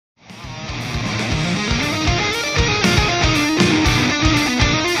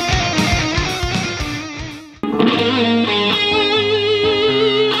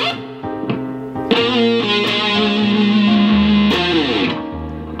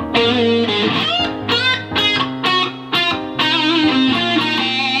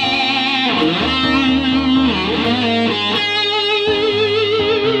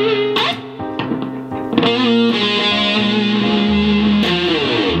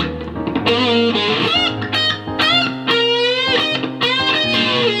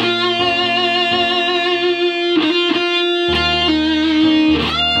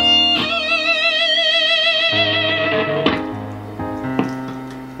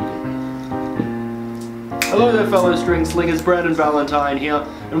Hello there fellow string slingers, Brad and Valentine here,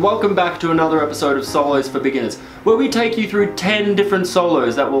 and welcome back to another episode of Solos for Beginners, where we take you through 10 different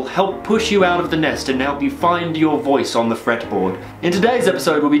solos that will help push you out of the nest and help you find your voice on the fretboard. In today's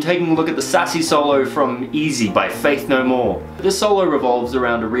episode we'll be taking a look at the sassy solo from Easy by Faith No More. This solo revolves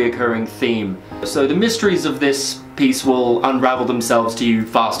around a reoccurring theme, so the mysteries of this piece will unravel themselves to you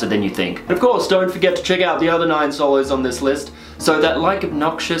faster than you think. And of course, don't forget to check out the other 9 solos on this list, so that like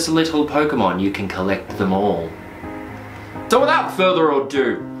obnoxious little Pokemon you can collect them all. So without further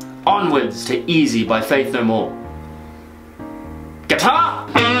ado, onwards to Easy by Faith No More. Guitar!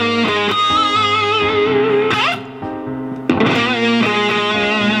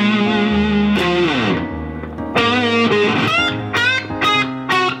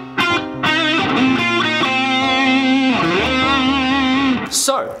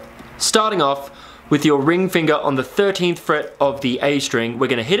 So, starting off with your ring finger on the 13th fret of the A string, we're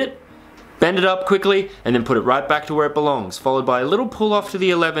going to hit it, bend it up quickly, and then put it right back to where it belongs, followed by a little pull off to the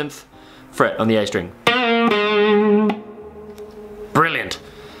 11th fret on the A string. Brilliant!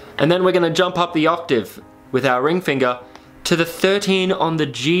 And then we're going to jump up the octave with our ring finger to the 13 on the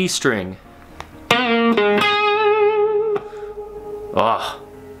G string. Oh,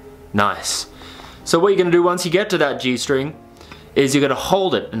 nice. So what you're going to do once you get to that G string is you're going to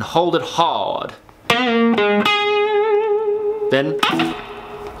hold it and hold it hard. And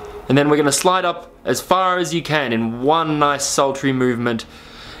then we're going to slide up as far as you can in one nice sultry movement,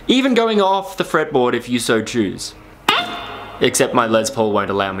 even going off the fretboard if you so choose. Except my Les Paul won't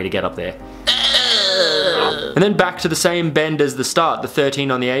allow me to get up there. And then back to the same bend as the start, the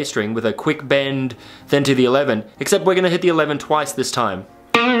 13 on the A string, with a quick bend, then to the 11, except we're going to hit the 11 twice this time,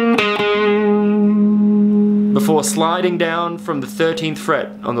 before sliding down from the 13th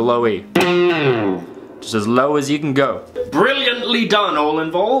fret on the low E. Just as low as you can go. Brilliantly done, all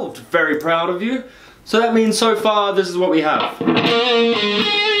involved. Very proud of you. So that means so far this is what we have.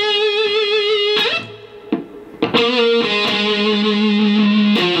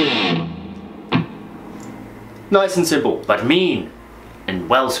 Nice and simple, but mean and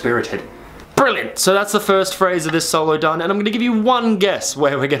well-spirited. Brilliant! So that's the first phrase of this solo done, and I'm going to give you one guess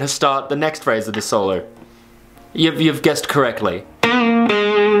where we're going to start the next phrase of this solo. You've guessed correctly.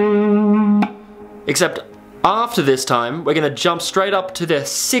 Except after this time, we're going to jump straight up to the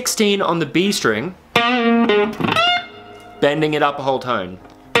 16 on the B string, bending it up a whole tone.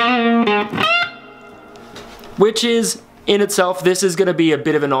 Which is, in itself, this is going to be a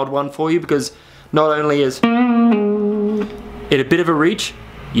bit of an odd one for you, because not only is it a bit of a reach,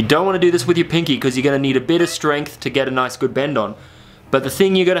 you don't want to do this with your pinky because you're going to need a bit of strength to get a nice good bend on. But the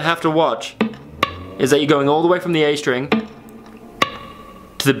thing you're going to have to watch is that you're going all the way from the A string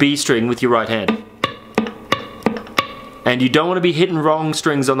to the B string with your right hand. And you don't want to be hitting wrong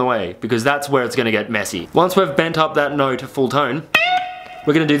strings on the way, because that's where it's going to get messy. Once we've bent up that note to full tone,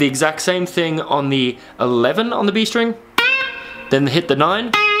 we're going to do the exact same thing on the 11 on the B string, then hit the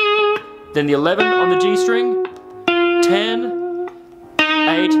 9, then the 11 on the G string, 10,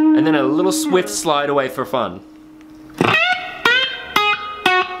 8, and then a little swift slide away for fun.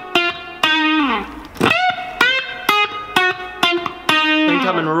 Then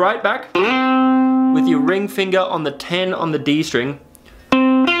coming right back with your ring finger on the 10 on the D string,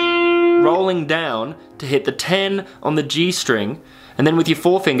 rolling down to hit the 10 on the G string, and then with your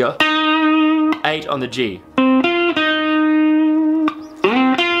forefinger, 8 on the G.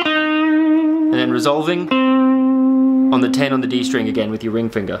 And then resolving on the 10 on the D string again with your ring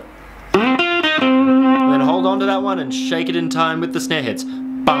finger. And then hold on to that one and shake it in time with the snare hits.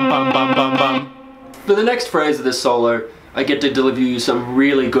 Bum bum bum bum bum. For the next phrase of this solo, I get to deliver you some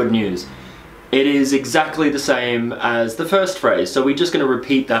really good news. It is exactly the same as the first phrase, so we're just going to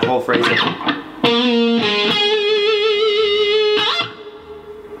repeat that whole phrase.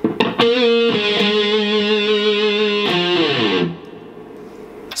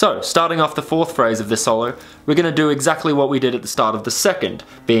 So, starting off the fourth phrase of this solo, we're going to do exactly what we did at the start of the second,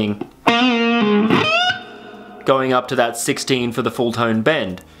 being going up to that 16 for the full tone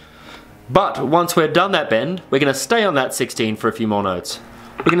bend. But once we're done that bend, we're going to stay on that 16 for a few more notes.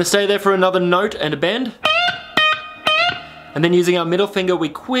 We're going to stay there for another note and a bend. And then using our middle finger, we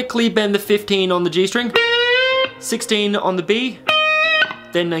quickly bend the 15 on the G string, 16 on the B,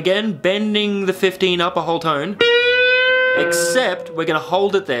 then again bending the 15 up a whole tone, except we're going to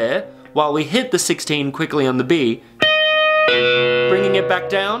hold it there while we hit the 16 quickly on the B, bringing it back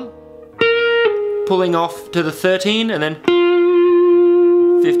down, pulling off to the 13, and then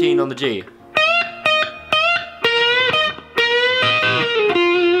 15 on the G.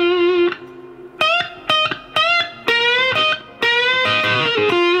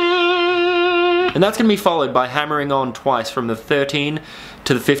 And that's going to be followed by hammering on twice from the 13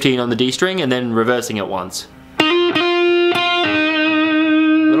 to the 15 on the D string and then reversing it once.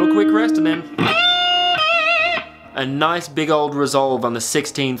 Little quick rest and then a nice big old resolve on the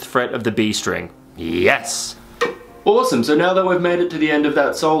 16th fret of the B string. Yes! Awesome, so now that we've made it to the end of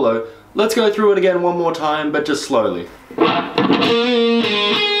that solo, let's go through it again one more time, but just slowly.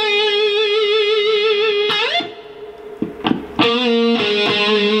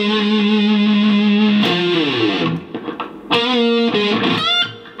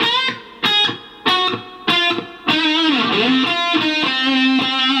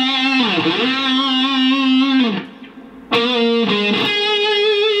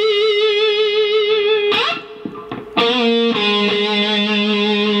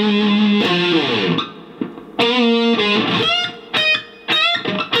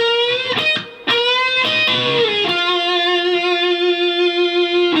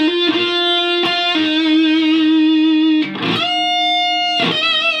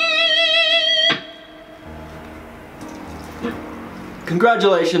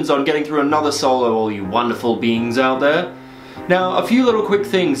 Congratulations on getting through another solo, all you wonderful beings out there. Now, a few little quick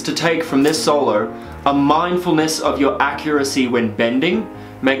things to take from this solo are mindfulness of your accuracy when bending.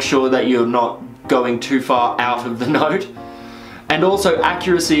 Make sure that you're not going too far out of the note. And also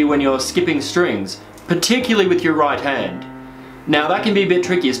accuracy when you're skipping strings, particularly with your right hand. Now, that can be a bit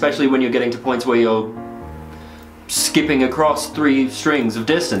tricky, especially when you're getting to points where you're skipping across 3 strings of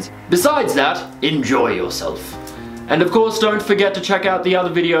distance. Besides that, enjoy yourself. And of course, don't forget to check out the other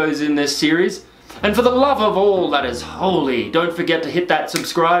videos in this series. And for the love of all that is holy, don't forget to hit that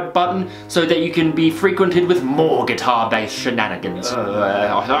subscribe button so that you can be frequented with more guitar-based shenanigans.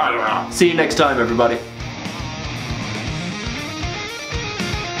 See you next time, everybody.